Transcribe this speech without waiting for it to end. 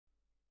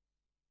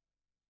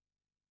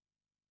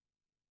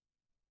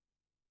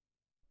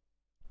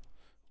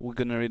We're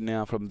going to read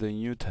now from the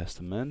New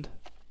Testament,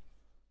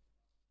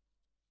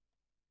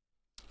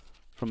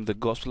 from the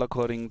Gospel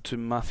according to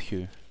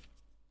Matthew,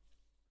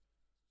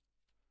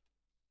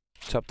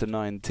 chapter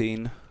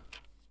 19.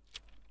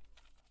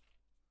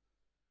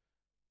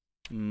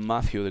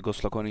 Matthew, the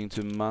Gospel according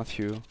to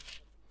Matthew,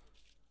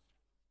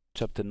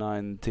 chapter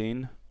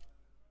 19,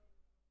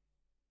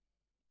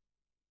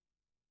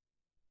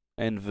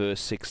 and verse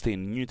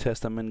 16. New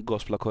Testament,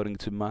 Gospel according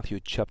to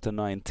Matthew, chapter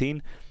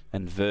 19,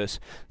 and verse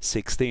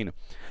 16.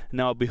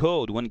 Now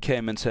behold, one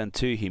came and said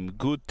to him,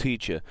 Good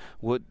teacher,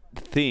 what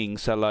thing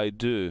shall I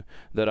do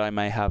that I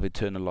may have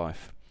eternal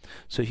life?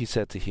 So he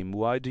said to him,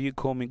 Why do you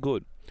call me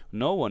good?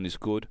 No one is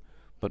good,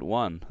 but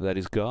one, that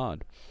is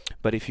God.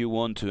 But if you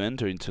want to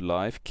enter into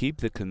life,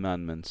 keep the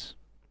commandments.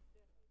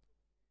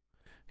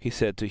 He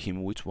said to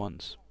him, Which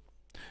ones?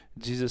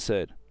 Jesus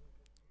said,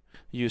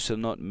 You shall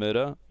not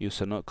murder, you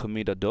shall not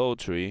commit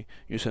adultery,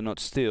 you shall not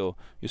steal,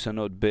 you shall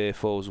not bear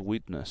false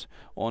witness,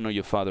 honor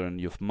your father and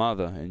your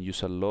mother, and you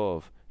shall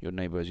love your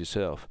neighbor as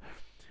yourself.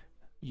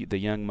 The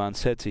young man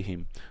said to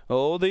him,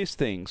 All these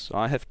things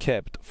I have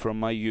kept from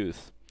my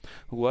youth.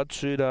 What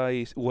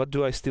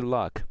do I still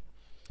lack?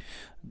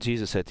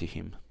 Jesus said to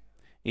him,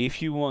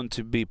 If you want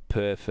to be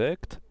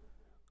perfect,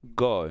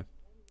 go,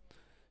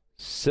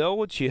 sell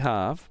what you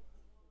have,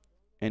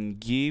 and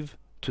give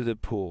to the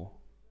poor,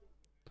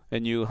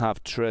 and you will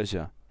have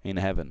treasure in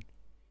heaven.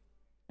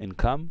 And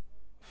come,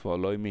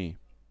 follow me.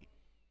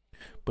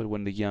 But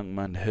when the young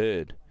man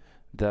heard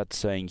that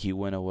saying, he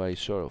went away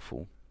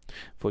sorrowful,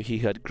 for he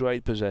had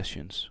great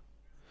possessions.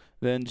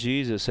 Then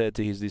Jesus said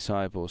to his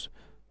disciples,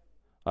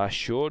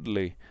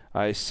 Assuredly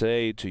I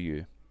say to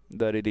you,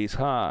 that it is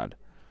hard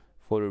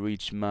for a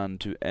rich man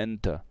to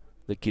enter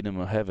the kingdom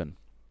of heaven.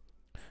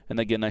 And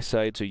again I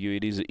say to you,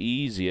 it is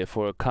easier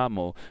for a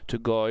camel to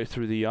go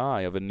through the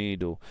eye of a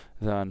needle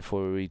than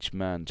for a rich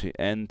man to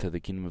enter the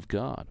kingdom of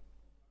God.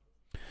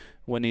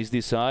 When his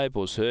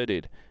disciples heard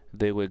it,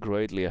 they were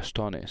greatly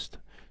astonished,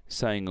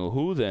 saying,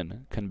 Who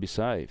then can be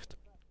saved?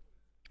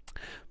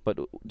 But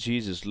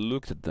Jesus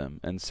looked at them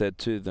and said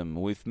to them,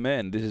 With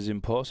men this is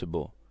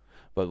impossible,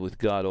 but with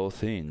God all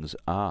things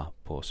are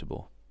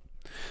possible.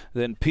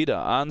 Then Peter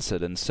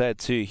answered and said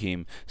to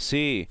him,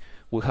 See,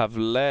 we have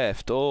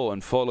left all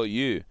and follow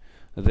you.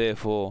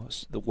 Therefore,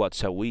 what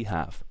shall we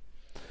have?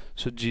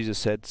 So Jesus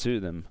said to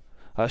them,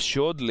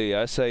 Assuredly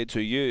I say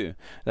to you,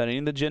 that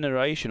in the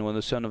generation when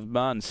the Son of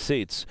Man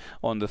sits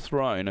on the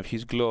throne of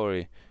his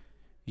glory,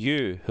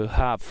 you who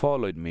have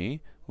followed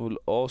me will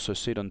also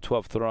sit on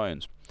 12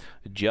 thrones,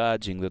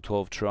 judging the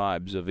 12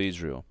 tribes of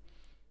Israel.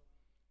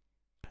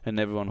 And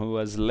everyone who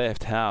has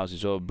left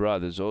houses or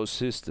brothers or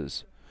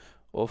sisters,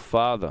 or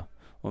father,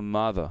 or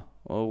mother,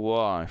 or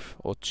wife,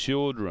 or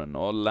children,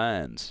 or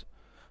lands,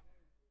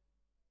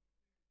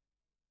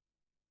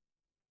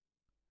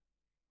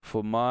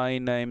 for my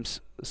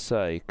name's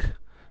sake,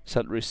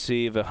 shall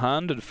receive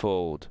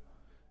 100-fold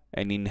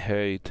and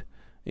inherit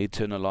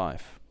eternal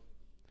life.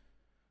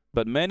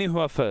 But many who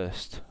are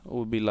first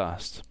will be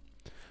last,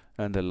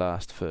 and the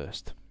last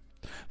first.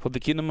 For the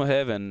kingdom of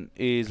heaven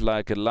is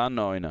like a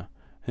landowner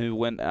who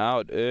went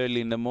out early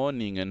in the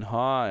morning and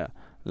hired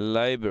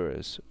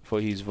laborers for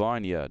his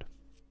vineyard.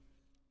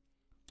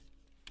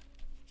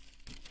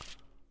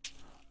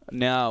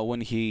 Now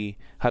when he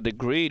had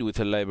agreed with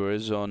the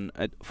laborers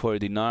for a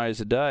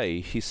denarius a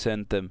day, he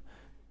sent them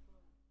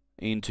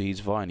into his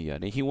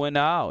vineyard. And he went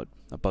out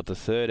about the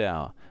 3rd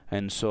hour,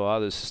 and saw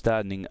others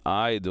standing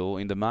idle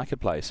in the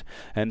marketplace,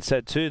 and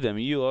said to them,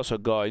 You also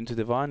go into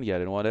the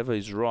vineyard, and whatever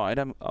is right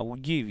I will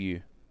give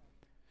you.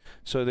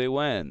 So they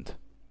went.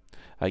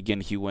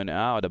 Again he went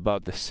out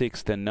about the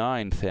 6th and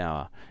 9th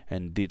hour,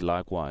 and did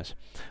likewise.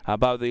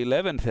 About the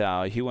 11th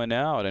hour he went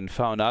out, and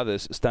found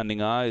others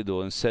standing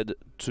idle, and said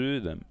to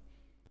them,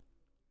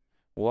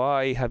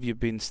 Why have you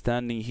been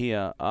standing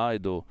here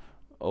idle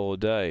all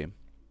day?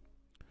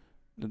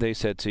 They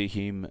said to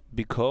him,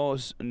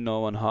 Because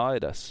no one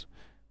hired us.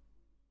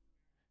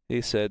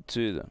 He said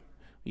to them,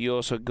 You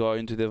also go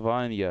into the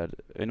vineyard,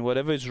 and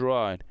whatever is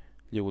right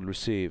you will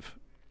receive.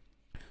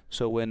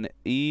 So when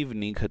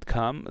evening had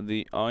come,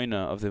 the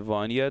owner of the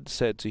vineyard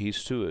said to his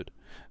steward,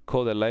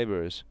 Call the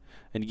laborers,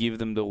 and give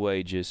them the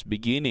wages,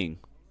 beginning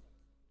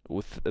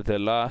with the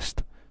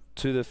last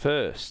to the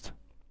first.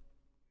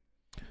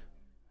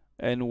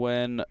 And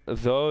when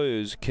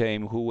those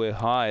came who were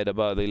hired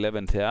about the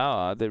 11th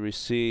hour, they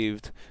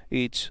received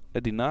each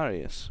a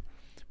denarius.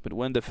 But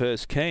when the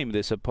first came,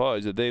 they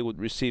supposed that they would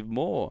receive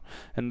more,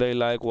 and they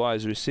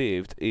likewise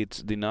received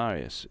each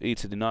denarius.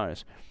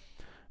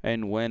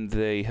 And when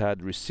they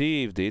had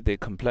received it, they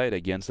complained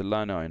against the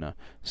landowner,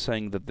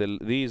 saying that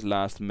these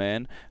last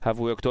men have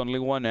worked only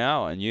 1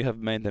 hour, and you have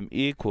made them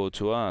equal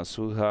to us,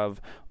 who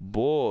have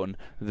borne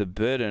the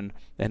burden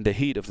and the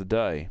heat of the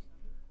day.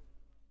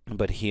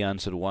 But he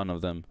answered one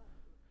of them,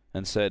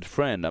 and said,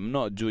 Friend, I'm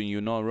not doing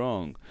you no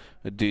wrong.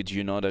 Did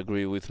you not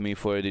agree with me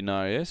for a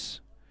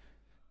denarius?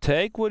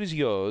 Take what is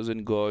yours,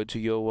 and go to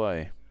your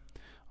way.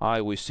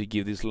 I wish to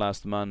give this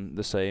last man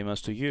the same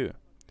as to you.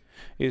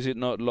 Is it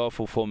not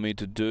lawful for me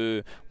to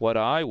do what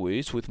I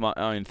wish with my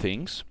own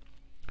things?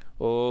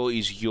 Or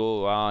is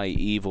your eye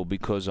evil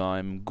because I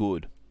am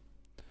good?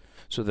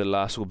 So the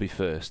last will be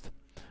first,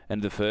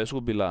 and the first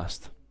will be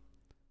last.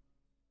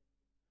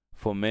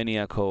 For many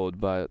are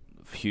called, but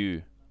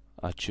few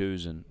are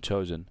chosen.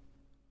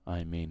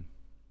 I mean.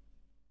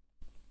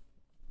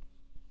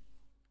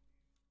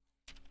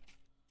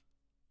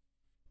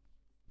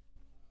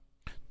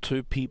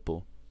 Two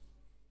people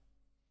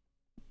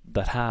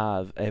that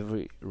have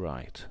every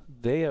right.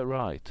 They are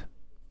right.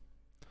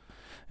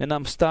 And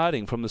I'm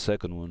starting from the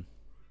second one.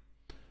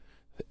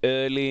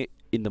 Early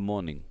in the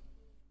morning,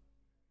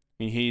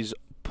 in his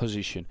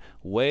position,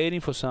 waiting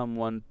for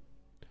someone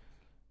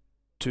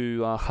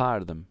to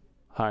hire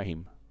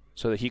him,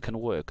 so that he can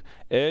work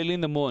early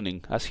in the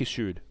morning, as he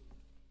should.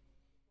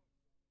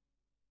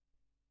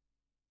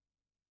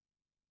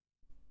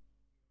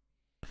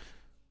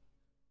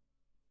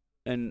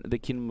 And the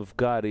kingdom of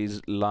God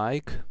is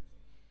like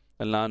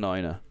a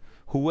landowner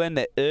who went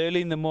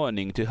early in the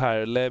morning to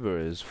hire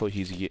laborers for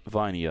his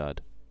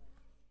vineyard.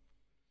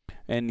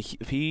 And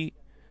he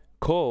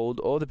called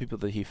all the people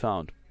that he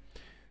found.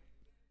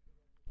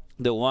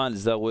 The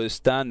ones that were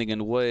standing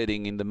and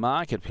waiting in the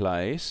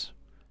marketplace,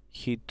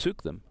 he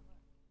took them.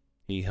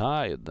 He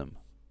hired them.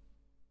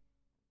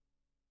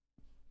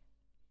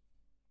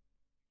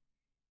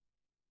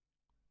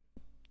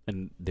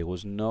 And there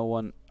was no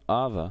one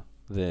other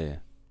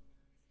there.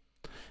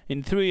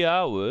 In 3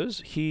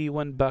 hours, he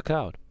went back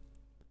out,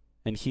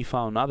 and he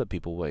found other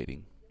people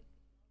waiting.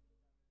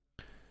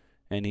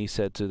 And he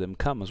said to them,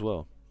 "Come as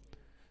well."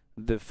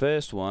 The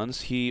first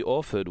ones, he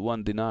offered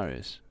 1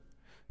 denarius.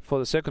 For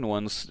the second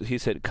ones, he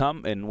said,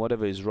 "Come, and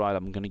whatever is right,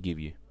 I'm going to give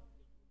you."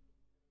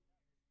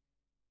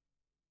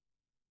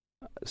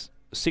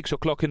 6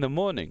 o'clock in the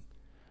morning,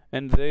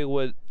 and they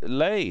were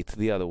late,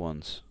 the other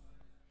ones.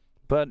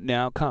 But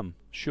now come,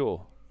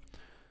 sure.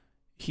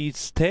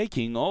 He's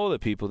taking all the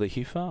people that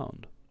he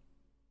found.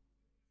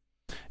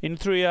 In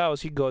 3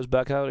 hours, he goes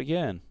back out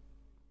again.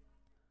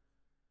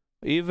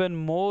 Even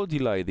more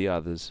delay the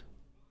others.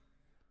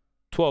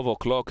 12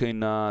 o'clock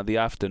in the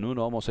afternoon,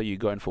 almost. Are you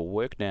going for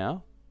work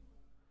now?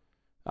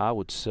 I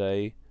would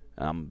say,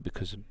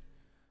 because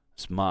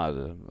smart,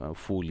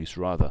 foolish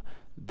rather,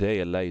 they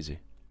are lazy.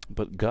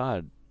 But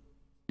God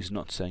is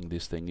not saying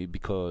this thing,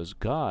 because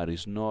God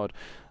is not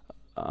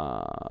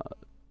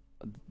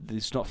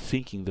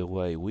thinking the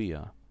way we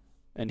are.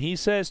 And he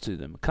says to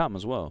them, "Come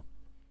as well."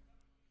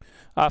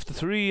 After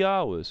 3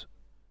 hours,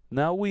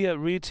 now we are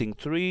reaching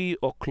 3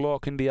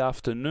 o'clock in the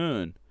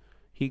afternoon,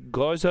 he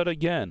goes out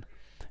again,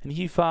 and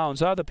he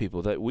finds other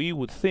people that we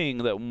would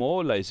think that were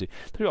more lazy.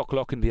 3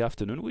 o'clock in the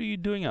afternoon, what are you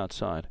doing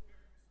outside?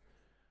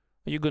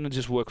 Are you going to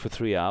just work for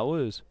 3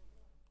 hours?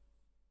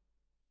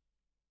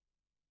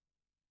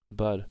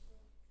 But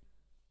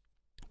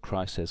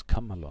Christ says,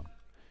 "Come along.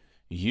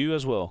 You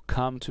as well,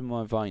 come to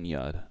my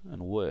vineyard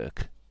and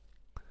work."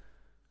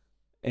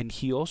 And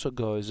he also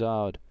goes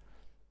out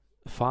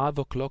 5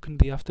 o'clock in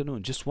the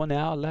afternoon, just 1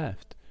 hour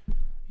left.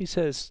 He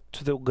says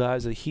to the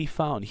guys that he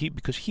found,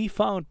 because he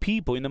found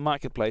people in the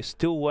marketplace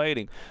still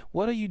waiting.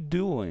 "What are you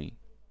doing?"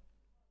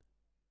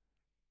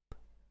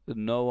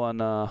 No one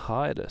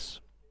hired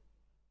us.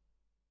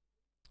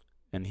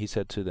 And he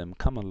said to them,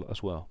 "Come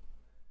as well."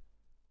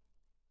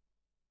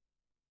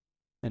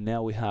 And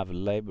now we have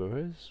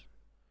laborers,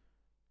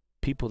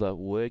 people that are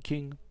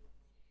working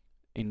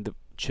in the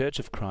church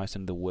of Christ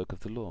and the work of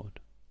the Lord.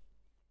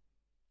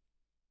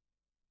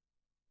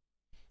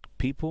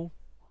 People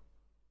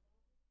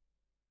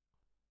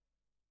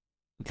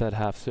that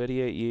have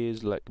 38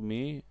 years like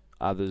me,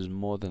 others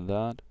more than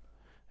that,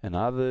 and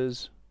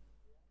others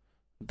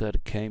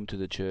that came to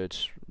the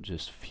church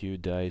just a few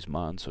days,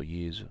 months, or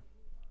years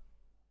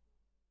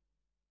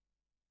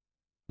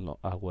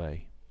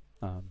away.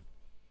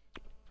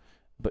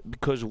 But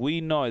because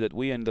we know that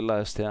we are in the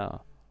last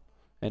hour,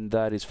 and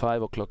that is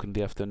 5 o'clock in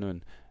the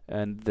afternoon,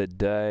 and the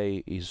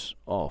day is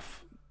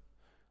off.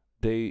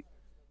 They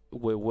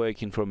were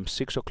working from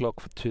 6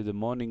 o'clock to the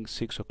morning,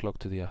 6 o'clock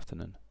to the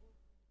afternoon.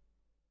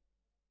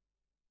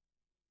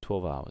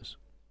 12 hours.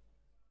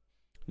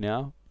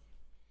 Now,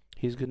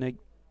 he's going to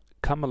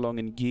come along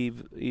and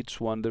give each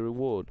one the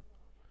reward.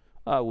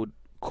 I would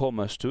call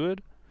my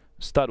steward,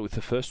 start with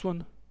the first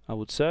one, I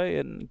would say,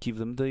 and give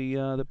them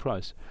the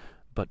price.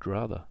 But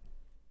rather,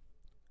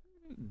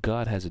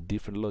 God has a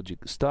different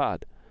logic.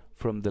 Start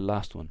from the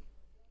last one.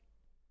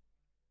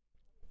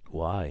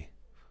 Why?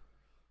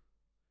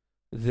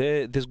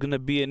 There's going to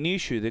be an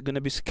issue. They're going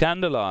to be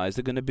scandalized.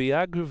 They're going to be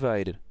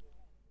aggravated.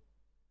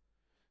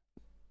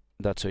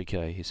 That's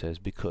okay, he says,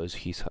 because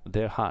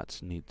their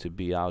hearts need to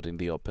be out in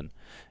the open.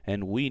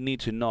 And we need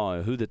to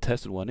know who the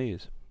tested one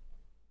is.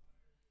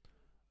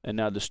 And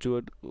now the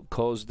steward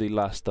calls the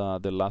last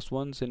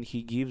ones, and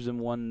he gives them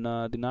 1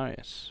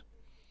 denarius.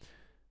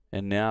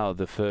 And now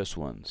the first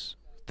ones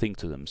think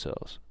to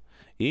themselves,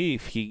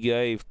 if he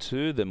gave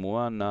to them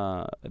 1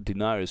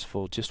 denarius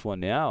for just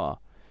 1 hour,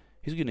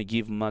 he's going to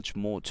give much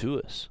more to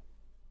us.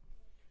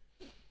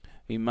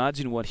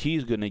 Imagine what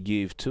he's going to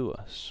give to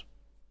us.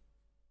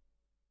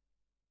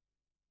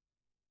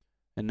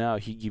 And now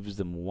he gives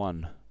them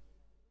one.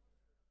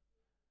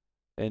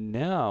 And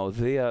now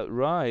they are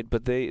right,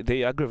 but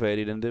they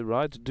aggravated and they're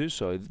right to do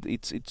so.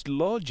 It's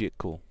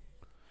logical.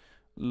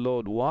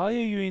 Lord, why are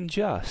you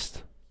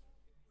unjust?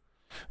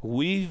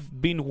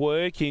 We've been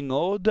working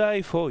all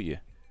day for you.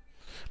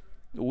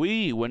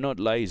 We were not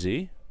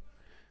lazy.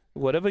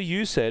 Whatever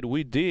you said,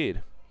 we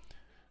did.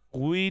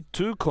 We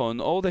took on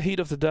all the heat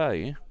of the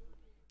day,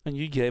 and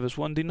you gave us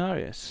 1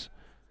 denarius.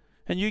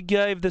 And you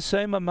gave the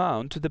same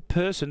amount to the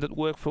person that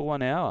worked for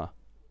 1 hour.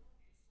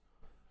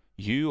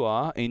 You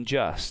are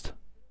unjust.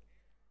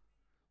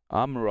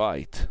 I'm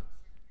right.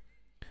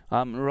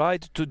 I'm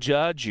right to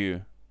judge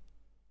you.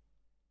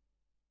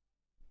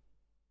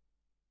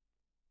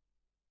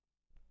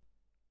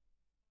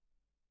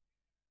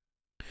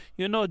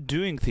 You're not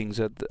doing things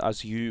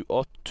as you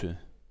ought to.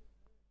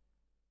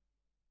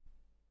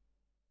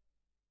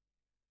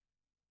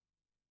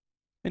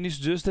 And it's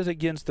just that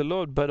against the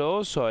Lord, but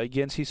also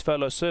against his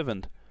fellow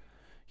servant.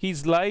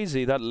 He's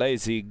lazy. That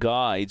lazy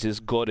guy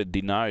just got a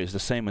denarius, the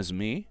same as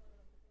me.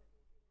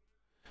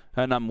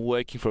 And I'm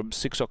working from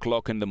 6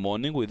 o'clock in the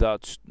morning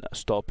without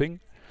stopping,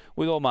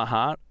 with all my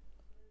heart.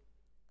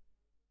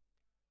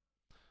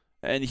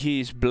 And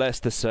he's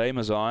blessed the same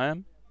as I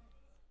am.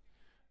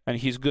 And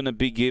he's going to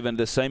be given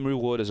the same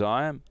reward as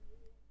I am.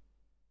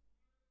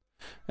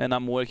 And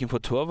I'm working for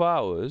 12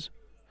 hours,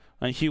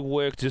 and he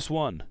worked just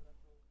 1.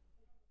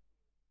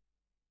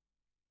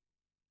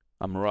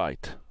 I'm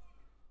right.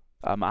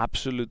 I'm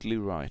absolutely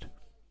right.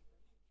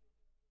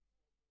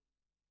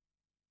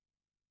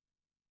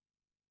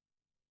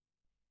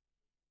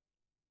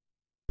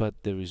 But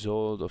the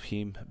result of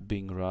him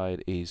being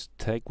right is,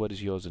 take what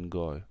is yours and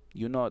go.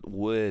 You're not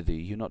worthy.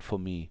 You're not for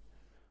me.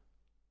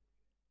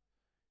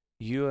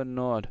 You are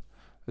not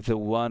the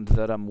one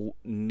that I'm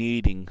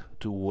needing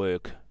to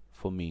work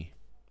for me.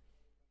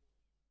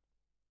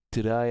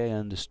 Today I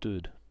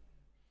understood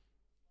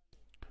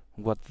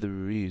what the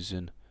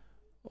reason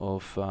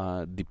of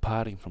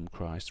departing from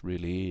Christ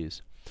really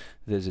is.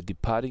 There's a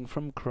departing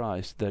from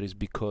Christ that is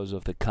because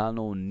of the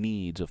carnal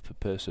needs of a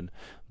person,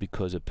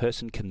 because a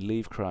person can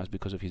leave Christ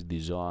because of his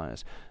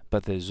desires,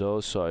 but there's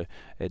also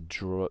a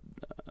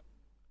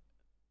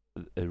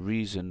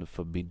reason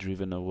for being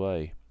driven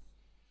away.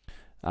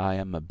 I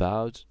am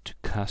about to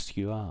cast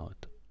you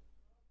out,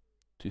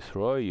 to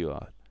throw you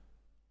out,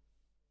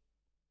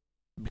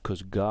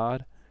 because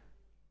God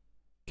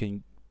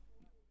can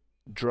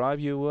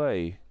drive you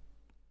away.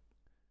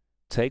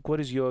 Take what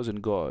is yours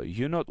and go.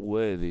 You're not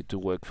worthy to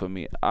work for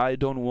me. I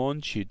don't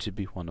want you to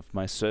be one of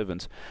my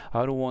servants.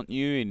 I don't want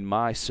you in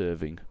my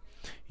serving.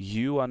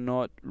 You are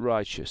not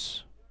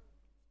righteous,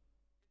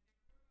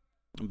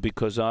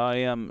 because I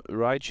am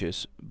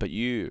righteous, but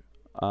you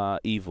are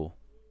evil.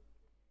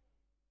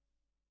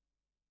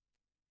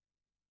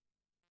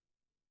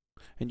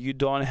 And you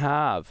don't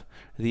have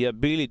the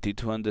ability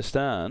to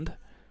understand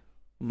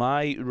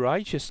my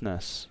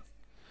righteousness.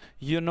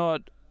 You're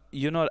not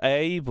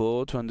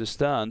able to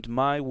understand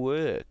my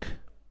work.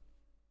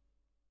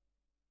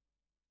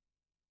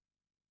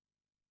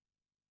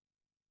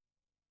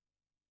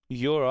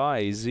 Your eye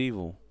is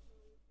evil,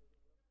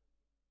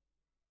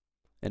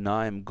 and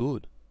I am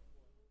good.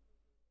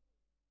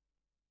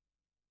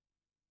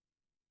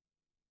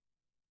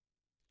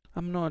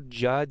 I'm not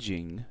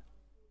judging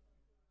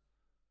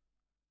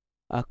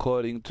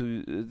according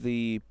to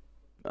the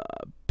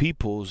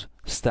people's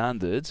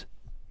standards.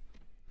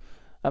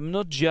 I'm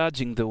not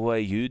judging the way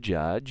you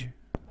judge,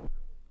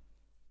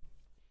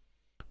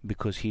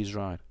 because he's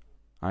right.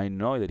 I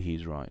know that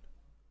he's right.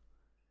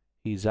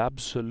 He's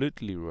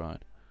absolutely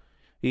right.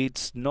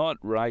 It's not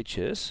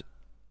righteous,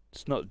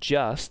 it's not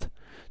just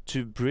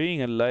to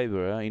bring a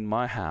laborer in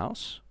my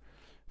house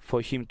for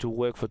him to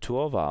work for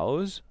 12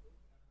 hours,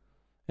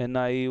 and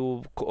I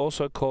will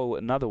also call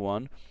another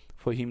one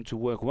for him to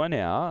work 1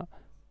 hour,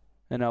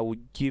 and I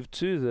would give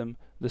to them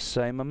the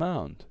same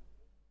amount.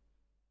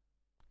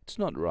 It's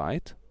not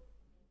right.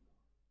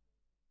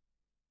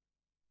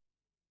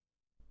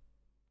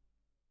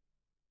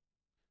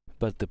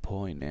 But the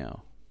point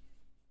now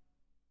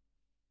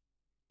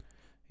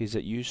is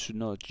that you should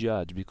not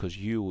judge, because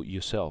you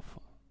yourself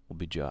will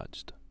be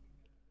judged.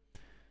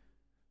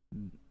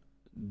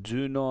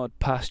 Do not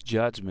pass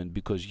judgment,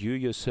 because you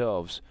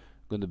yourselves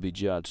are going to be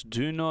judged.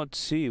 Do not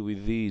see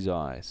with these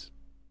eyes.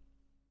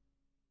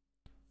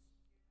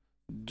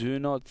 Do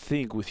not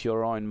think with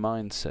your own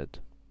mindset.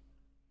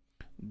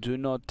 Do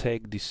not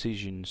take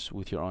decisions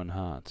with your own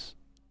hearts.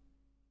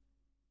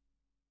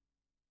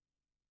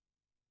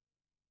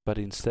 But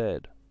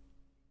instead,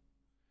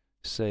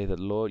 say that,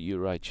 Lord, you're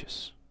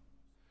righteous.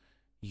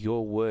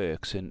 Your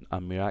works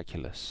are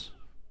miraculous.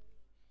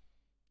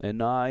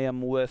 And I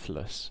am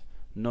worthless,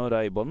 not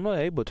able. I'm not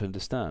able to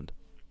understand.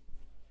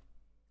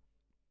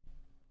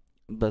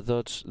 But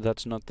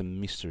that's not the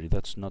mystery.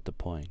 That's not the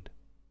point.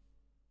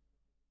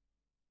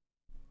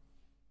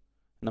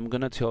 And I'm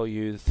going to tell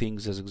you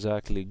things as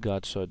exactly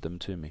God showed them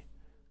to me.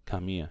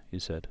 Come here, he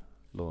said,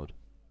 Lord.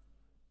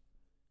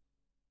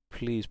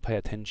 Please pay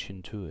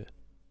attention to it.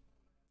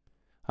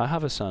 I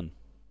have a son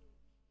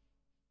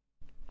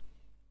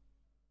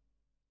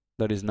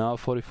that is now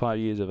 45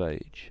 years of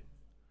age.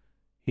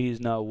 He is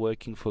now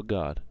working for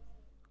God.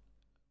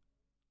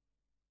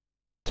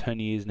 10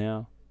 years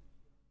now,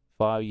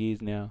 5 years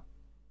now.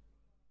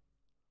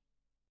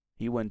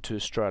 He went to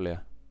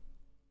Australia.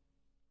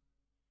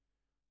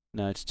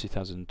 Now it's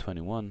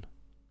 2021.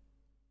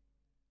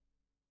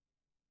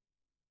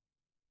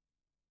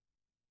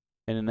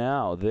 And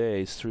now there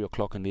is 3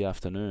 o'clock in the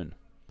afternoon.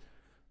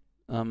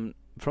 From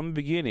the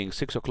beginning,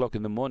 6 o'clock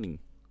in the morning,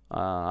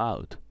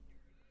 out.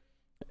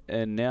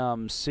 And now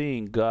I'm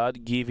seeing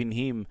God giving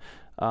him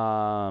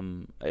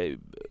a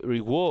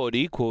reward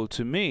equal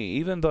to me,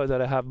 even though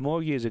that I have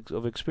more years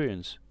of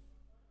experience.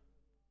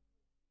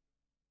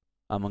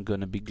 Am I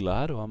going to be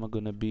glad, or am I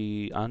going to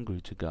be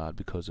angry to God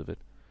because of it?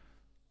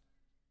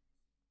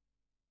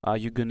 Are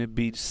you going to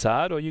be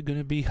sad, or are you going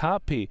to be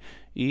happy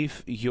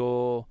if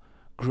your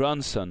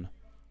grandson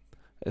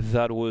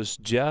that was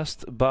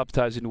just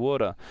baptized in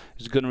water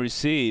is going to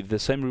receive the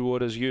same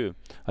reward as you?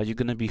 Are you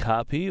going to be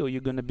happy, or are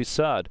you going to be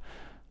sad?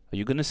 Are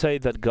you going to say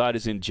that God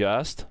is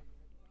unjust?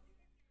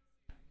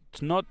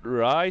 It's not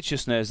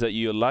righteousness that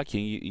you're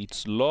lacking,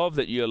 it's love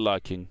that you're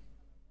lacking.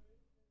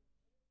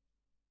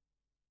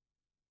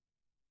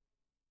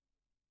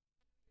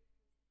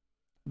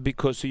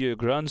 Because to your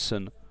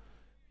grandson,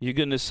 you're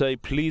going to say,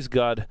 please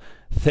God,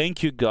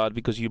 thank you God,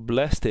 because you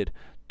blessed it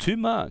too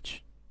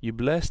much. You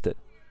blessed it.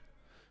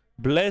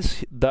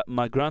 Bless that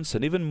my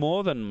grandson even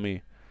more than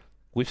me.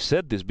 We've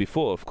said this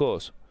before, of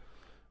course.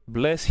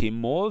 Bless him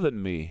more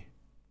than me.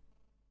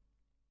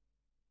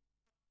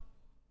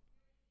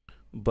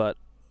 But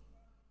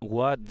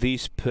what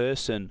this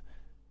person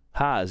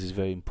has is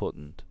very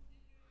important.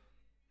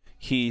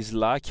 He is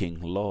lacking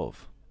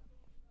love.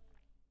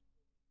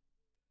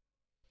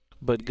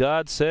 But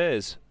God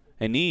says,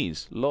 and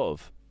is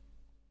love.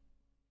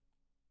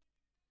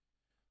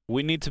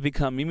 We need to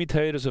become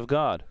imitators of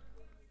God,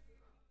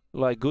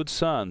 like good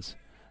sons,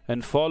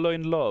 and follow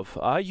in love.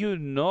 Are you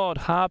not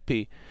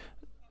happy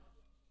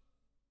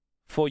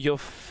for your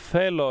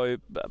fellow,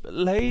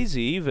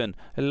 lazy even,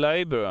 a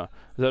laborer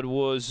that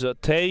was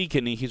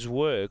taken in his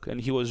work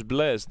and he was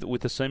blessed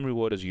with the same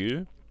reward as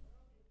you?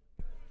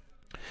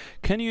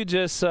 Can you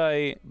just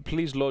say,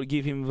 please Lord,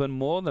 give him even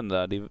more than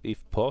that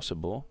if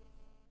possible?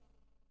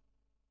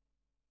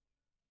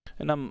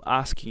 And I'm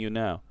asking you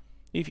now,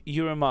 if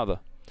you're a mother,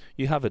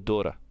 you have a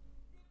daughter,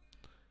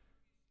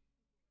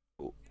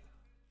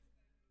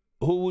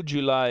 who would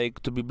you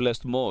like to be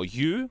blessed more,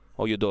 you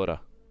or your daughter?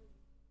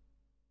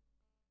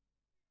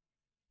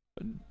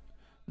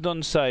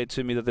 Don't say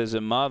to me that there's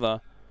a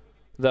mother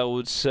that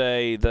would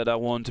say that I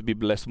want to be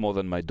blessed more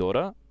than my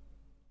daughter.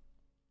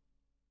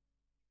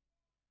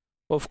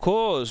 Of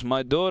course,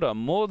 my daughter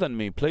more than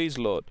me, please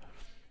Lord.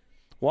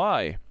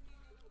 Why?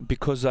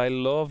 Because I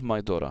love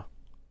my daughter.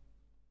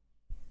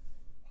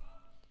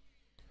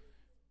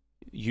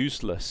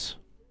 Useless.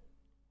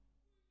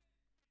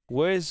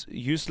 Where's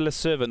useless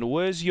servant?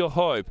 Where's your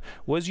hope?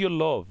 Where's your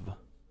love?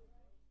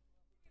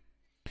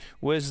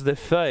 Where's the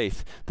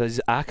faith that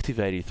is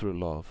activated through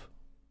love?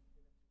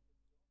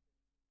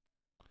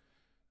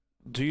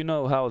 Do you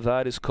know how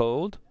that is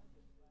called?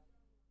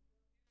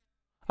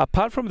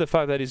 Apart from the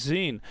fact that it's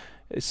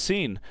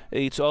sin,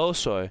 it's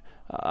also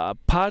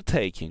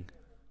partaking.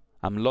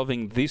 I'm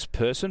loving this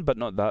person, but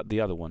not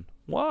the other one.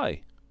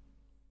 Why?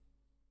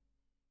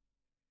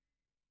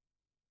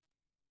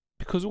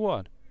 Because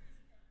what?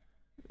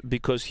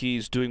 Because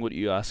he's doing what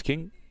you're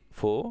asking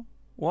for?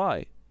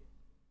 Why?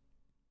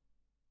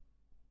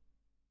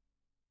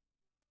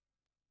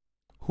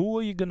 Who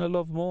are you going to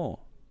love more?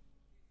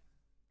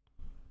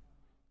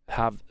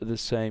 Have the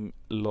same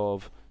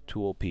love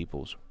to all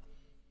peoples.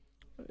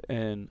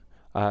 And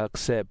I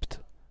accept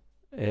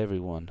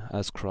everyone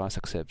as Christ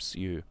accepts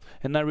you.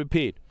 And I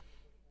repeat,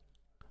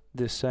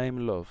 the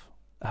same love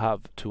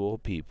have to all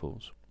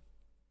peoples.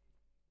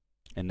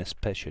 And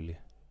especially.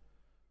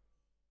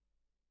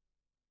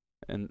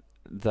 And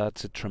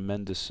that's a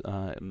tremendous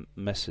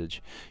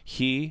message.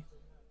 He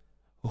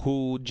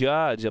who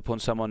judges upon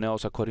someone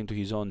else according to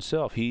his own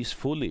self, he is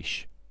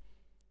foolish.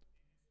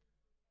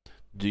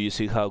 Do you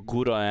see how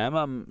good I am?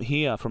 I'm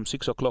here from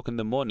 6 o'clock in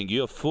the morning.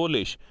 You're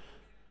foolish.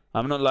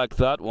 I'm not like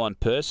that one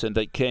person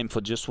that came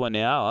for just 1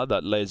 hour,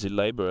 that lazy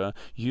laborer.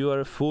 You are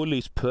a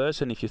foolish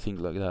person if you think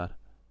like that.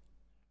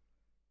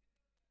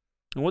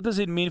 And what does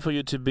it mean for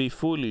you to be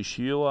foolish?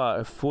 You are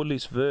a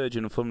foolish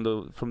virgin from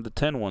the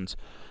 10 ones.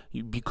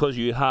 Because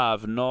you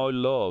have no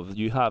love,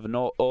 you have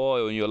no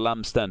oil in your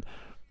lampstand,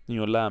 in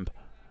your lamp.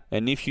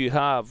 And if you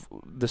have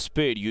the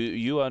Spirit,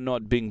 you are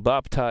not being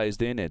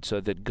baptized in it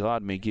so that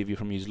God may give you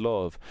from His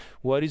love.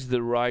 What is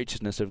the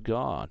righteousness of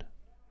God?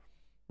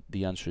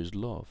 The answer is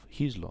love.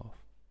 His love.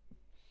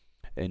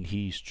 And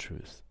His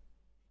truth.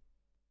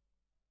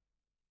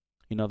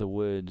 In other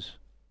words,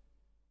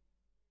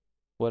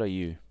 what are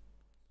you?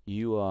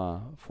 You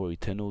are for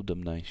eternal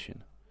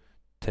damnation.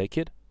 Take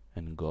it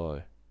and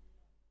go.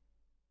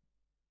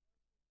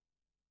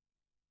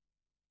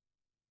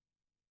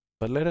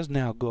 But let us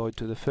now go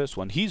to the first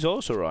one. He's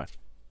also right.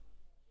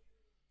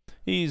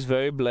 He is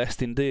very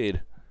blessed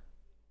indeed.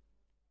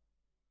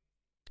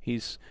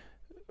 His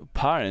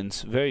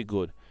parents, very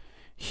good.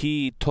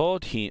 They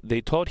taught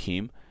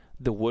him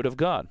the word of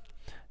God.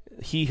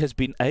 He has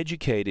been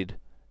educated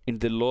in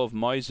the law of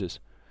Moses,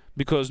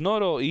 because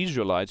not all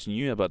Israelites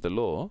knew about the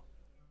law.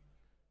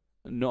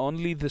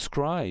 Only the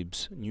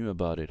scribes knew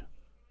about it.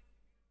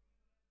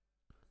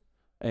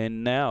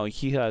 And now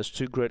he has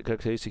two great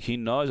characteristics. He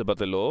knows about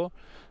the law,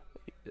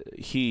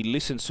 he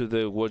listens to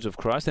the words of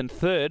Christ, and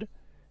third,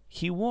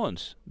 he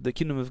wants the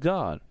kingdom of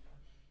God.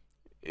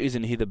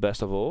 Isn't he the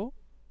best of all?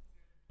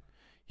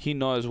 He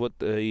knows what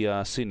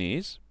the sin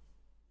is.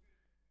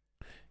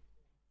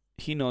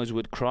 He knows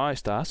what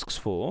Christ asks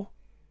for.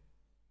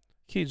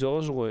 He's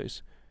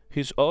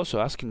also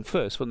asking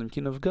first for the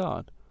kingdom of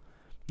God.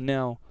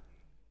 Now,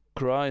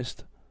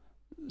 Christ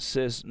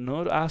says,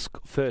 not ask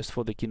first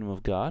for the kingdom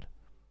of God.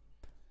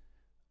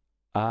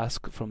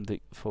 Ask for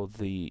the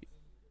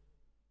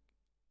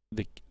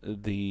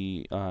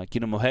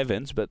kingdom of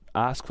heavens, but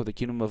ask for the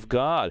kingdom of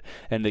God,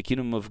 and the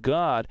kingdom of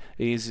God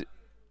is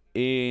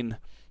in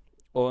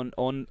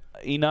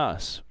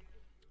us,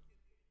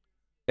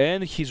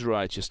 and His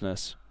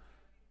righteousness,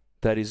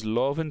 that is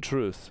love and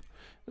truth.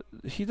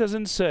 He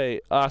doesn't say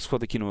ask for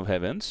the kingdom of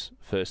heavens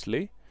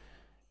firstly.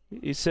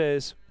 He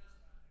says,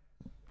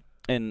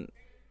 and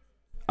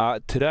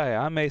today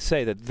I may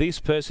say that this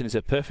person is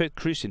a perfect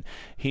Christian.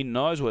 He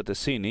knows what the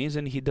sin is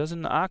and he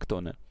doesn't act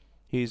on it.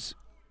 He's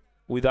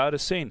without a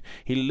sin.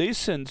 He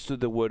listens to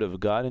the word of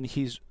God and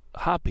he's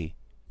happy.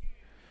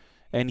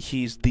 And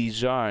he's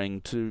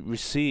desiring to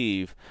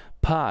receive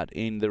part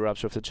in the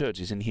rapture of the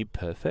church. Isn't he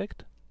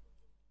perfect?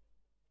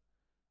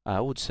 I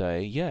would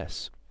say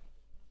yes.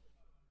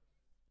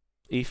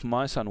 If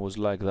my son was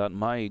like that,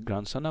 my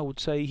grandson, I would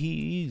say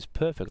he is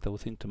perfect. I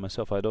would think to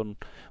myself, I don't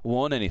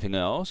want anything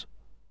else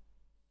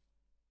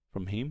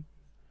from him.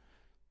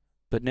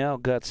 But now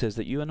God says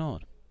that you are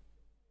not.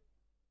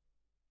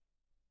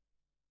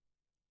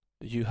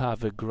 You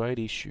have a great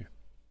issue.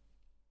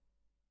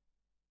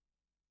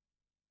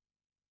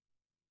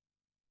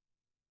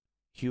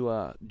 You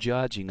are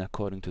judging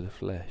according to the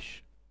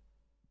flesh.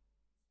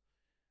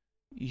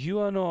 You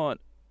are not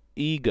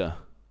eager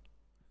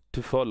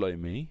to follow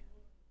me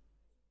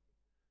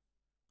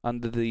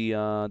under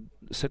the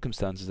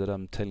circumstances that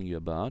I'm telling you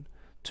about,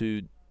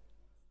 to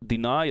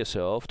deny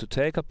yourself, to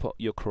take up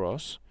your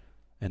cross,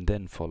 and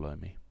then follow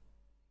me.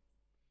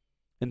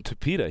 And to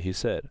Peter he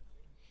said,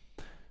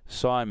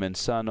 Simon,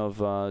 son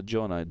of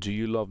Jonah, do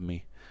you love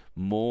me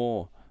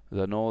more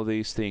than all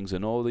these things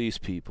and all these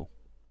people?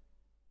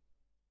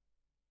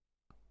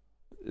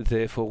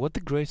 Therefore, what the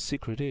great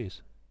secret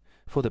is,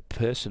 for the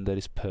person that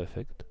is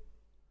perfect,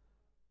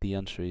 the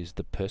answer is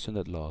the person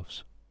that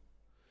loves.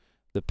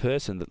 The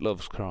person that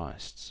loves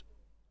Christ.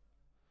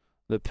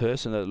 The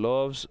person that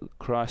loves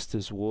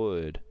Christ's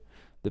word.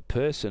 The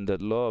person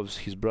that loves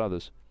his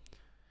brothers.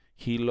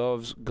 He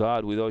loves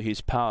God with all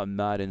his power,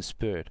 might, and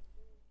spirit.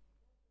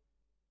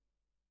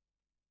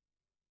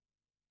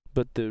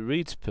 But the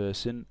rich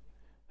person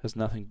has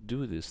nothing to do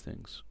with these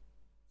things.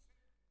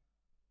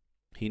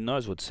 He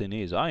knows what sin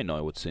is. I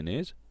know what sin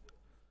is.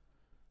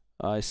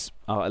 I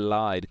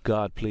lied.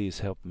 God, please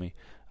help me.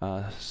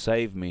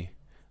 Save me.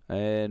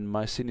 And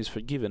my sin is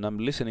forgiven. I'm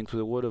listening to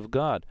the word of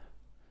God.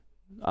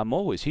 I'm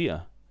always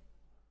here.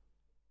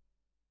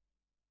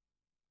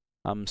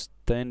 I'm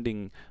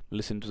standing,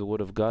 listening to the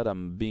word of God.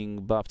 I'm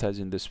being baptized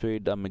in the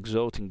Spirit. I'm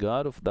exalting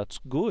God. That's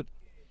good.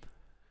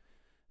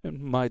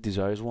 And my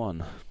desire is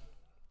one,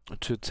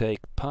 to take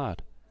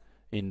part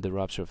in the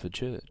rapture of the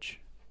church.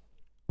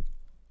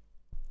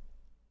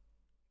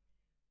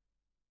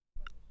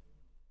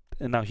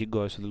 And now he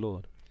goes to the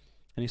Lord.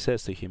 And he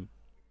says to him,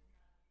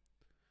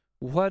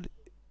 what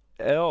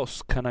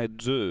else can I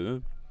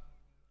do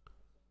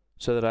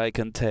so that I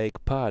can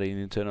take part in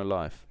eternal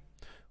life?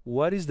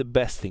 What is the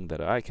best thing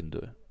that I can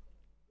do?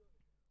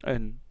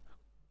 And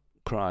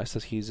Christ,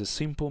 as he is a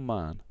simple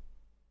man,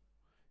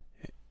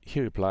 he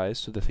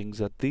replies to the things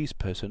that this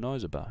person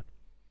knows about.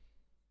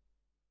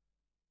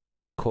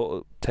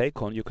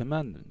 Take on your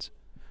commandments,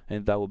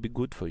 and that will be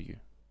good for you.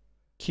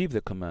 Keep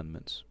the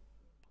commandments.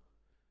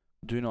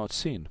 Do not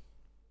sin.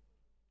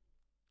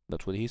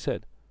 That's what he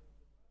said.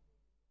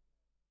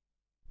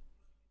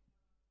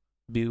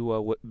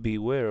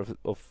 Beware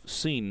of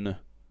sin.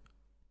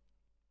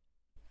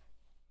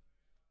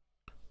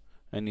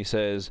 And he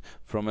says,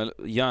 from a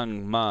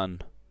young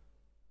man,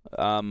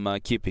 I'm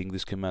keeping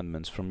these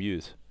commandments from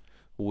youth.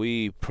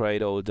 We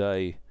prayed all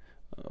day.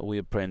 We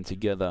were praying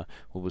together.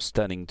 We were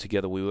studying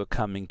together. We were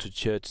coming to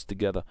church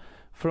together.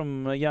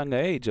 From a young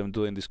age, I'm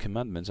doing these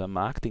commandments. I'm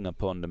acting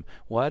upon them.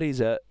 What is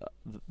the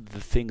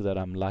thing that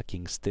I'm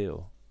lacking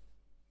still?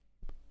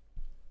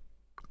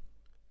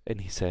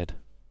 And he said,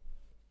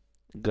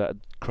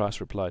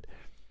 Christ replied,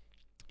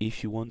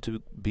 if you want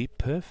to be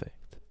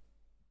perfect,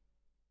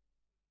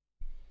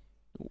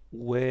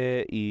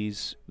 where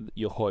is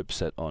your hope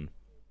set on?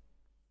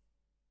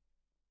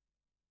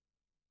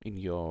 In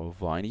your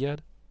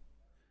vineyard,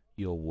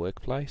 your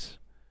workplace,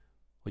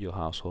 or your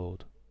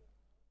household?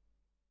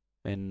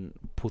 And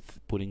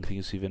putting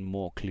things even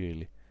more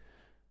clearly,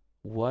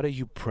 What are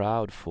you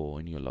proud for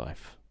in your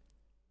life?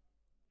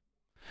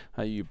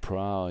 Are you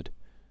proud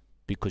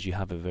because you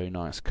have a very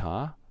nice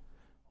car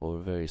or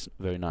a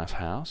very nice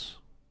house?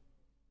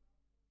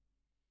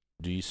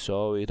 Do you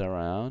show it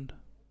around?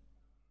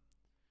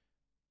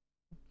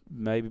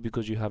 Maybe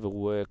because you have a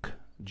work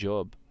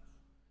job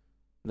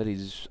that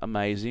is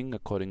amazing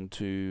according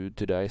to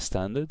today's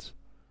standards.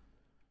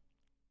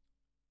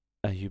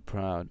 Are you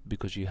proud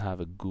because you have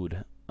a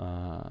good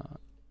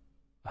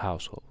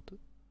household,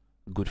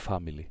 good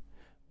family?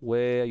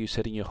 Where are you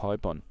setting your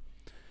hope on?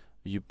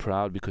 Are you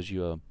proud because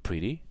you are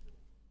pretty?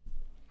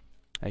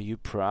 Are you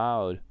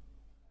proud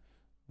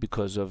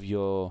because of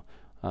your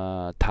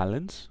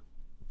talents?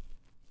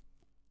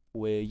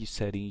 Where are you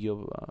setting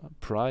your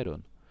pride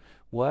on?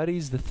 What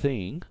is the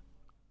thing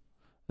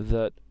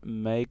that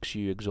makes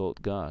you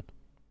exalt God?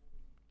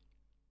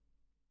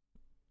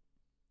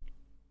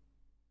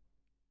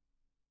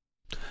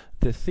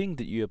 The thing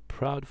that you are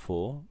proud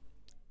for,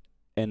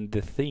 and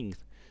the thing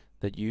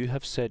that you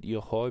have set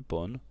your hope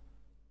on,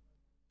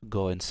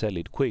 go and sell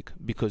it quick,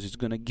 because it's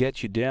going to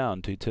get you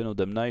down to eternal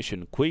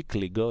damnation.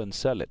 Quickly go and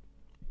sell it.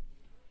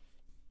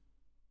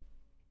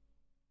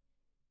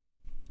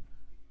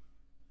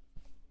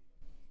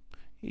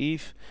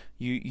 If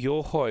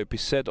your hope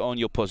is set on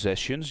your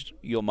possessions,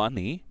 your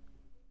money,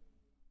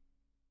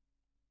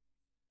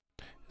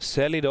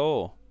 sell it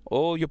all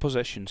your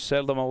possessions,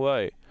 sell them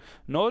away.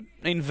 Not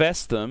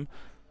invest them,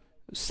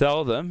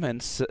 sell them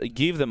and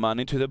give the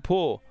money to the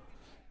poor.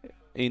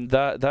 In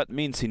that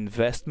means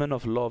investment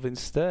of love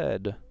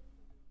instead.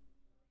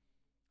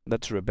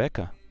 That's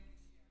Rebecca.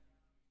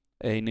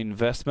 An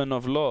investment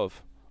of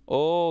love.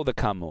 All the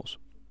camels.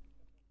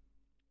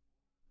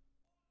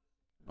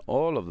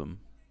 All of them.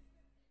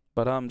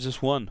 But I'm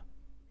just one.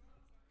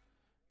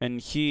 And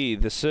he,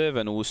 the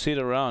servant, will sit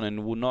around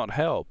and will not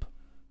help.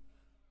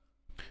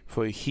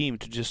 For him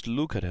to just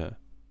look at her.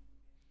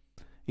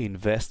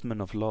 Investment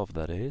of love,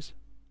 that is.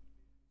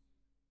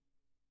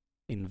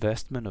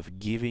 Investment of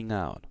giving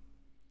out.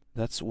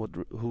 That's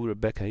who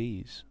Rebecca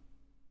is.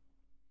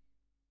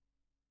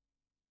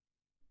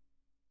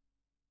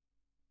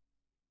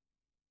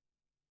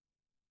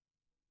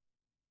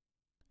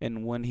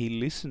 And when he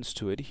listens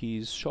to it, he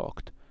is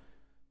shocked.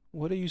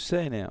 What do you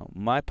say now?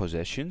 My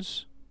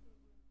possessions?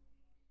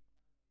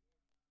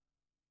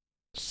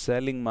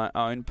 Selling my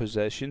own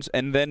possessions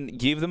and then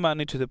give the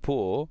money to the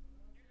poor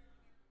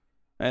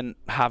and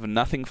have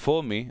nothing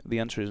for me? The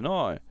answer is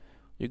no.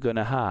 You're going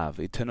to have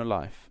eternal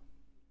life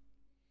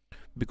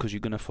because you're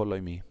going to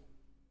follow me.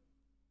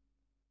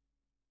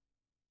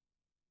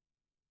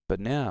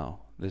 But now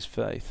there's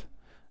faith,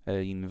 an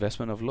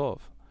investment of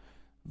love.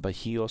 But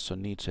he also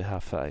needs to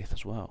have faith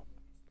as well.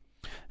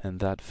 And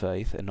that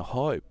faith and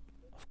hope,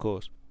 of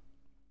course.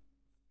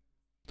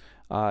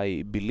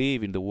 I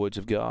believe in the words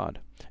of God.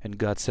 And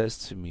God says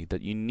to me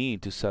that you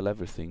need to sell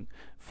everything.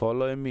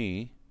 Follow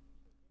me.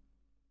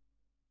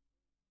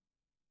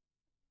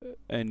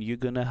 And you're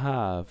going to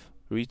have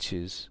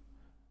riches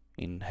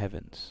in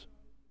heavens.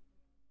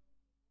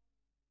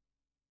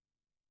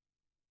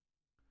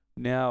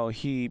 Now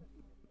he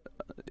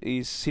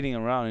is sitting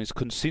around and is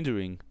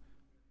considering.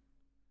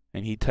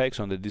 And he takes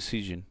on the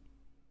decision.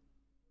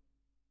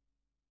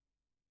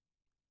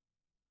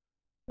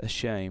 A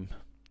shame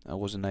I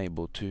wasn't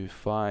able to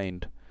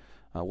find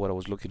what I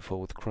was looking for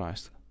with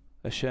Christ.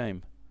 A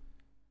shame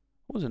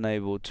I wasn't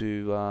able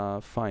to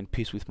find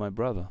peace with my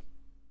brother.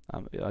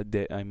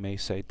 I may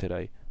say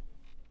today,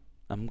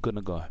 I'm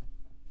gonna go.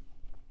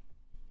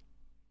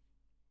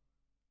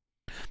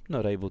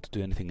 Not able to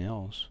do anything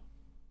else.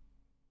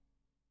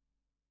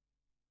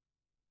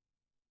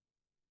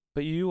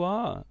 But you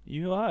are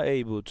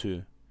able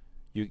to.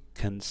 You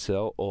can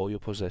sell all your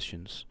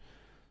possessions.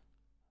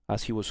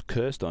 As he was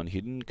cursed on,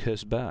 he didn't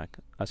curse back.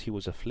 As he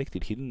was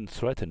afflicted, he didn't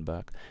threaten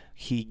back.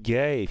 He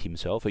gave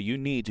himself, and you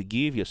need to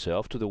give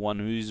yourself to the one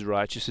who is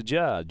righteous to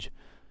judge.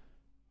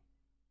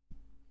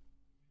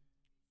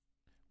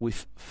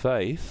 With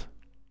faith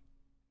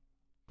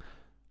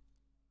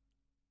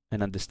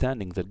and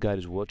understanding that God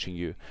is watching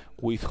you.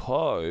 With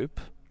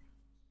hope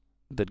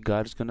that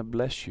God is going to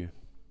bless you.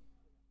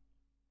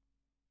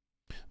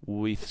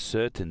 With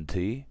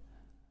certainty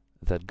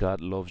that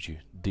God loves you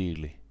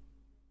dearly.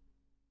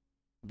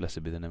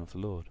 Blessed be the name of the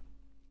Lord.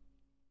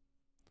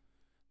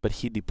 But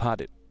he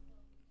departed.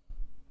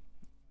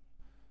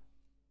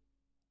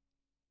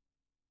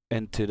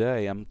 And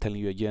today, I'm telling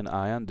you again,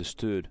 I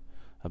understood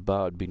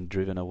about being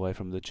driven away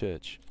from the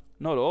church.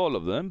 Not all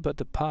of them,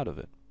 but a part of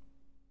it.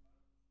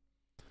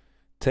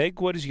 Take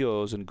what is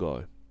yours and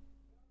go.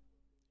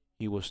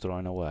 He was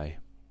thrown away.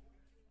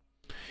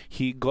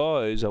 He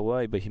goes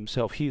away by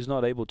himself. He is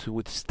not able to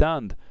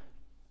withstand.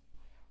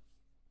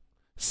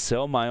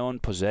 Sell my own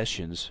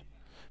possessions,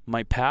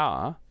 my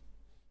power,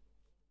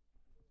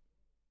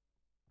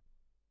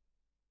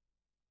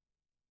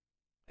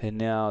 and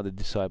now the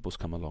disciples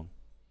come along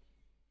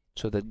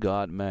so that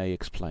God may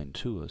explain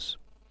to us,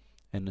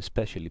 and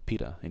especially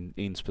Peter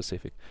in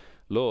specific.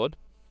 Lord,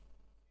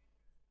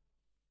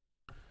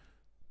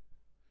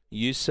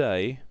 you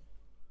say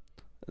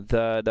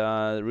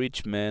that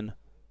rich men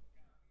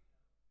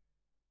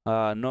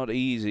not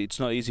easy. It's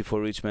not easy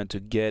for rich men to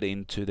get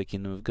into the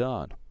kingdom of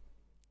God.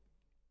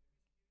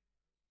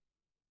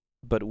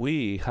 But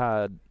we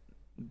had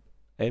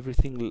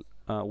everything.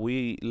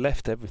 We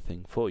left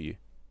everything for you.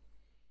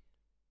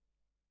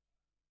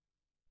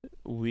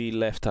 We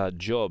left our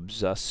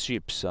jobs, our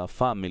ships, our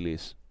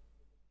families,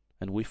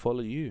 and we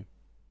follow you.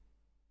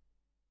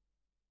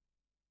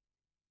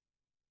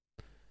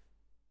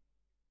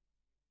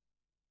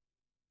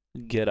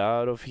 Get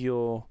away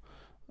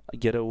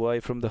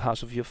from the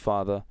house of your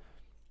father.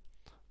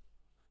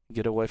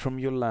 Get away from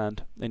your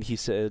land. And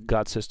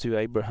God says to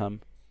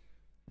Abraham,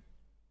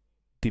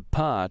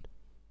 depart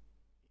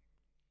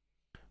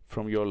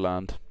from your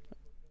land,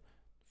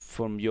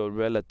 from your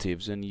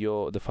relatives and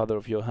the father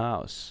of your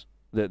house,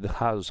 the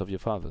house of your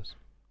fathers.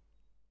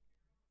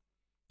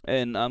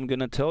 And I'm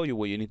gonna tell you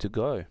where you need to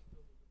go.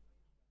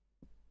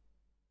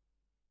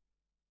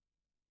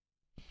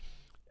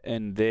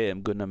 And there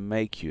I'm gonna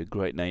make you a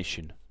great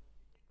nation.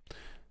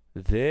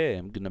 There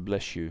I'm gonna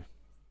bless you.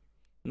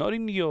 Not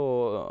in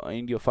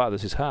your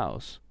father's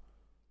house.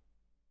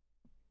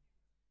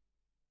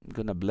 I'm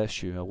gonna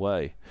bless you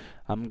away.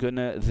 I'm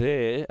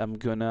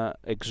gonna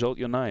exalt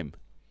your name.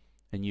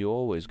 And you're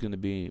always gonna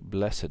be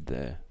blessed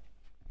there.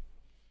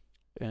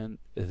 And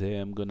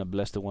there I'm gonna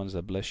bless the ones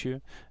that bless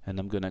you, and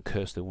I'm gonna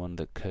curse the one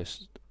that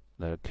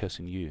are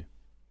cursing you.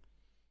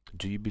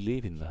 Do you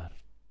believe in that?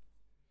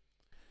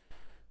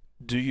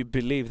 Do you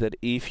believe that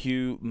if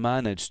you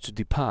manage to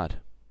depart,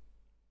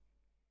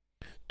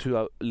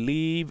 to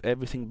leave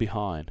everything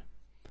behind?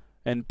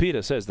 And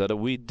Peter says that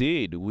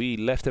we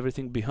left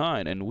everything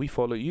behind and we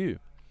follow you.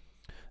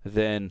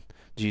 Then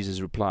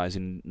Jesus replies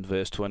in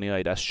verse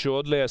 28,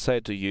 assuredly I say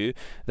to you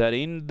that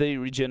in the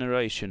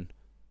regeneration,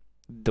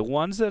 the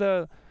ones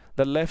that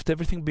left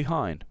everything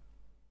behind.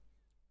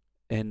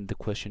 And the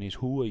question is,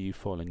 who are you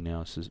following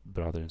now,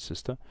 brother and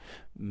sister?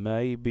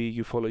 Maybe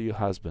you follow your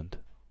husband.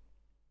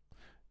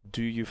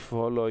 Do you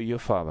follow your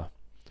father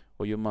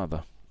or your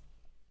mother?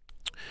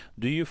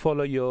 Do you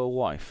follow your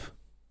wife?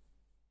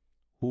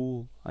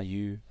 Who are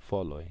you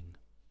following?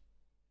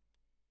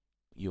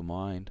 Your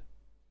mind?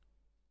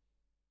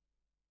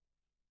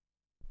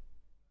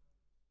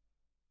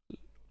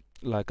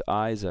 Like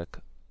Isaac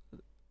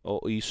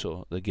or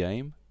Esau, the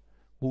game?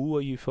 Who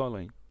are you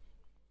following?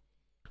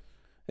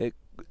 A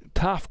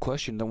tough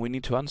question that we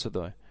need to answer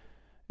though.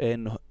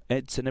 And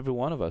it's in every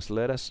one of us.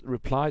 Let us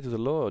reply to the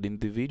Lord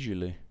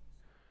individually.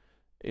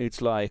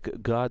 It's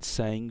like God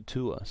saying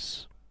to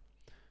us,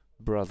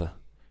 brother,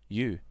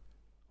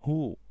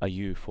 who are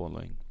you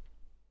following?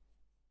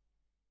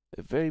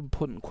 A very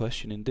important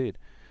question indeed.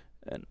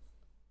 And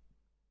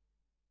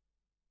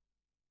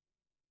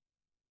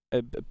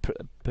a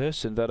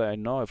person that I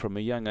know from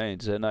a young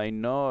age, and I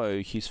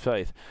know his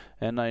faith,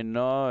 and I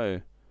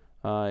know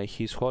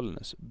his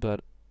holiness,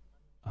 but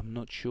I'm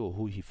not sure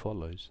who he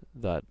follows,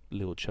 that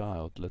little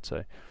child, let's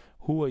say.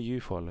 Who are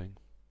you following?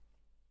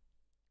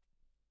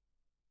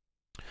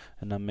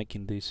 And I'm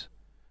making this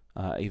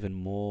even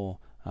more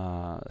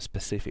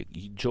specific.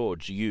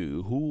 George,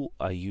 who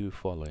are you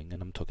following?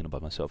 And I'm talking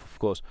about myself, of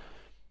course.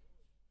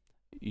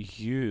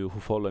 You who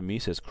follow me,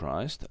 says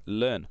Christ,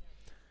 learn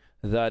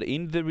that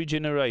in the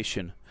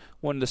regeneration,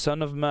 when the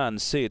Son of Man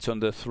sits on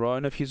the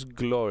throne of his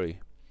glory,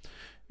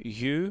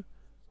 you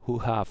who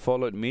have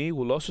followed me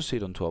will also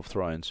sit on 12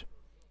 thrones.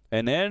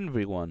 And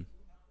everyone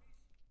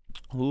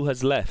who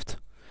has left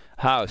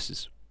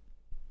houses,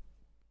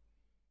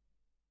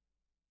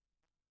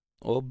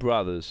 or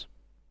brothers,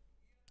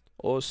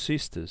 or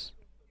sisters,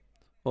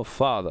 or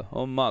father,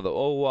 or mother,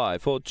 or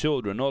wife, or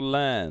children, or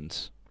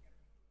lands.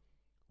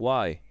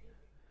 Why?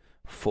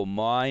 For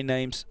my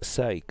name's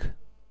sake.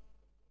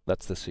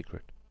 That's the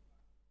secret.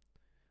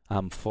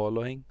 I'm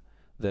following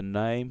the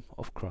name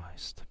of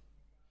Christ.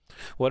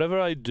 Whatever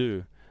I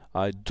do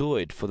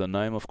it for the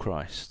name of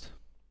Christ.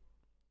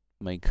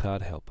 May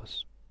God help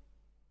us.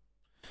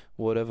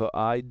 Whatever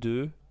I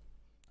do,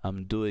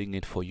 I'm doing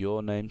it for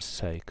your name's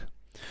sake.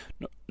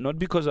 Not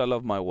because I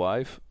love my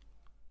wife,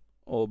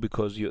 or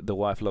because the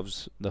wife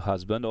loves the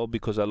husband, or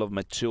because I love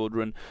my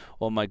children,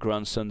 or my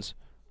grandsons,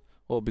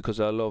 or because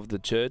I love the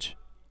church,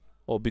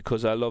 or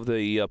because I love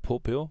the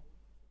pulpit,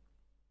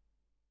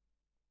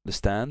 the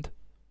stand.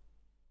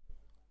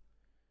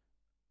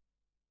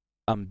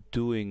 I'm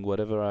doing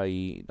whatever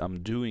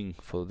I'm doing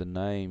for the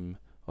name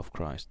of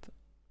Christ.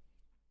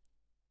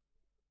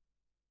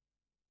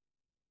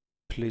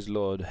 Please,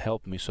 Lord,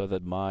 help me so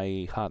that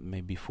my heart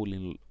may be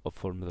full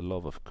from the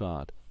love of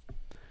God.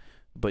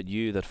 But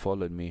you that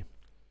followed me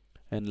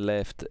and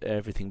left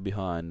everything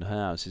behind,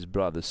 houses,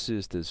 brothers,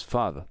 sisters,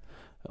 father,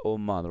 or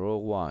mother,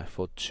 or wife,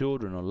 or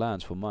children, or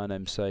lands, for my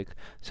name's sake,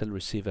 shall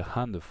receive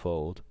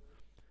 100-fold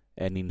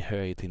and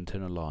inherit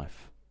eternal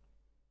life.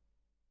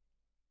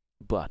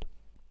 But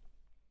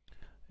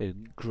a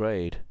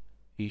great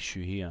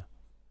issue here.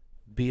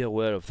 Be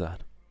aware of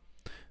that.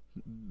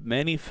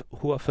 Many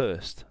who are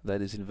first,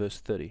 that is in verse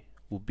 30,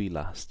 will be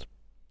last.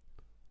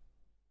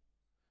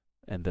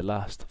 And the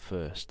last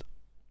first.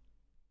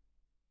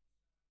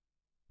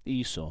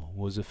 Esau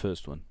was the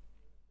first one,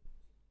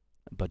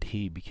 but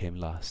he became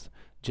last.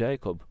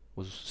 Jacob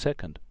was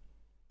second,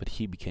 but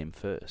he became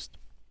first.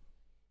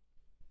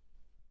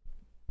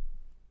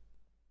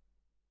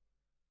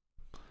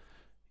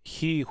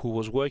 He who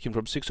was working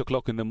from 6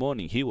 o'clock in the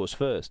morning, he was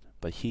first,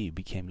 but he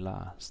became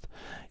last.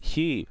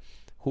 He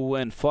who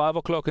went 5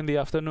 o'clock in the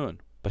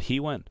afternoon, but he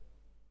went.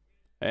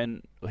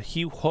 And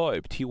he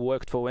hoped, he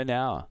worked for an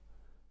hour.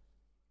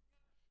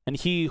 And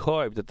he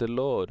hoped that the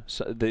Lord,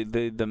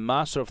 the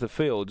master of the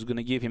field, is going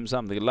to give him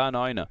something, the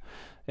landowner,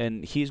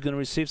 and he's going to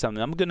receive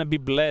something. I'm going to be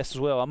blessed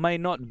as well. I may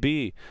not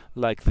be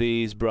like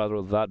this brother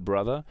or that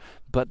brother,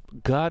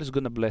 but God is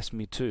going to bless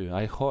me too.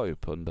 I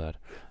hope on that.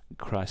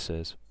 Christ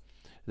says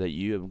that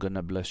you are going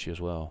to bless you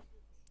as well,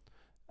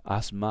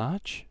 as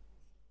much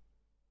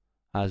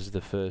as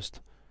the first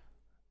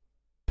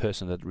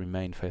person that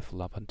remained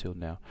faithful up until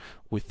now,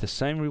 with the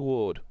same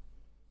reward,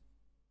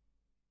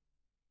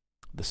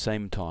 the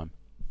same time,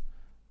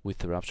 with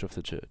the rapture of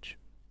the church.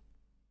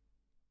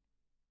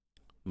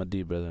 My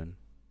dear brethren,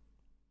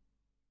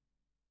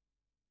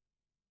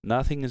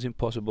 nothing is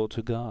impossible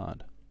to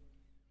God,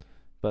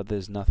 but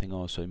there's nothing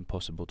also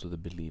impossible to the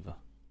believer.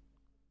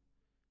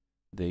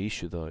 The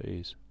issue though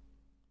is,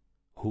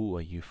 who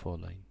are you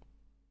following?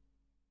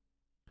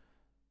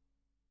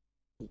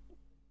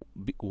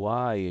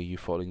 Why are you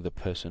following the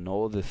person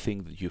or the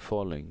thing that you're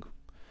following?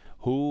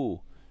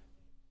 Who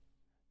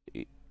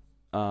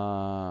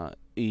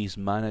is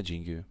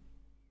managing you?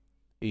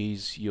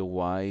 Is your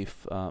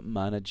wife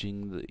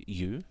managing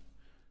you?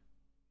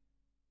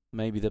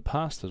 Maybe the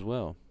past as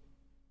well.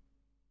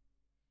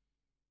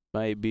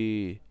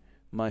 Maybe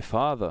my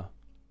father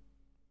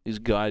is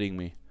guiding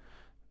me.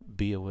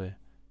 Be aware,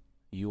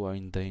 you are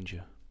in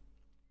danger.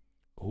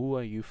 Who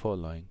are you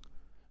following?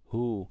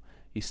 Who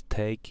is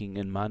taking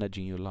and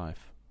managing your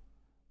life?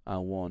 I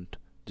want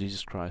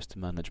Jesus Christ to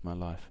manage my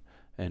life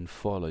and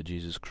follow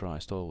Jesus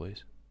Christ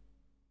always.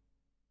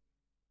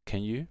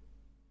 Can you?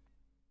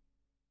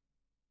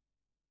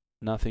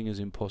 Nothing is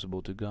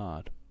impossible to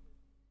God.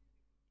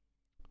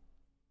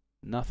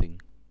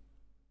 Nothing.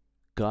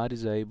 God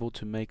is able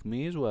to make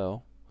me as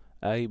well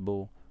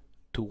able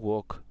to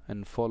walk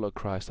and follow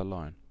Christ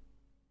alone,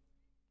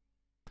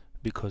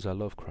 because I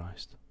love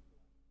Christ.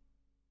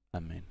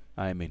 Amen.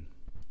 Amen.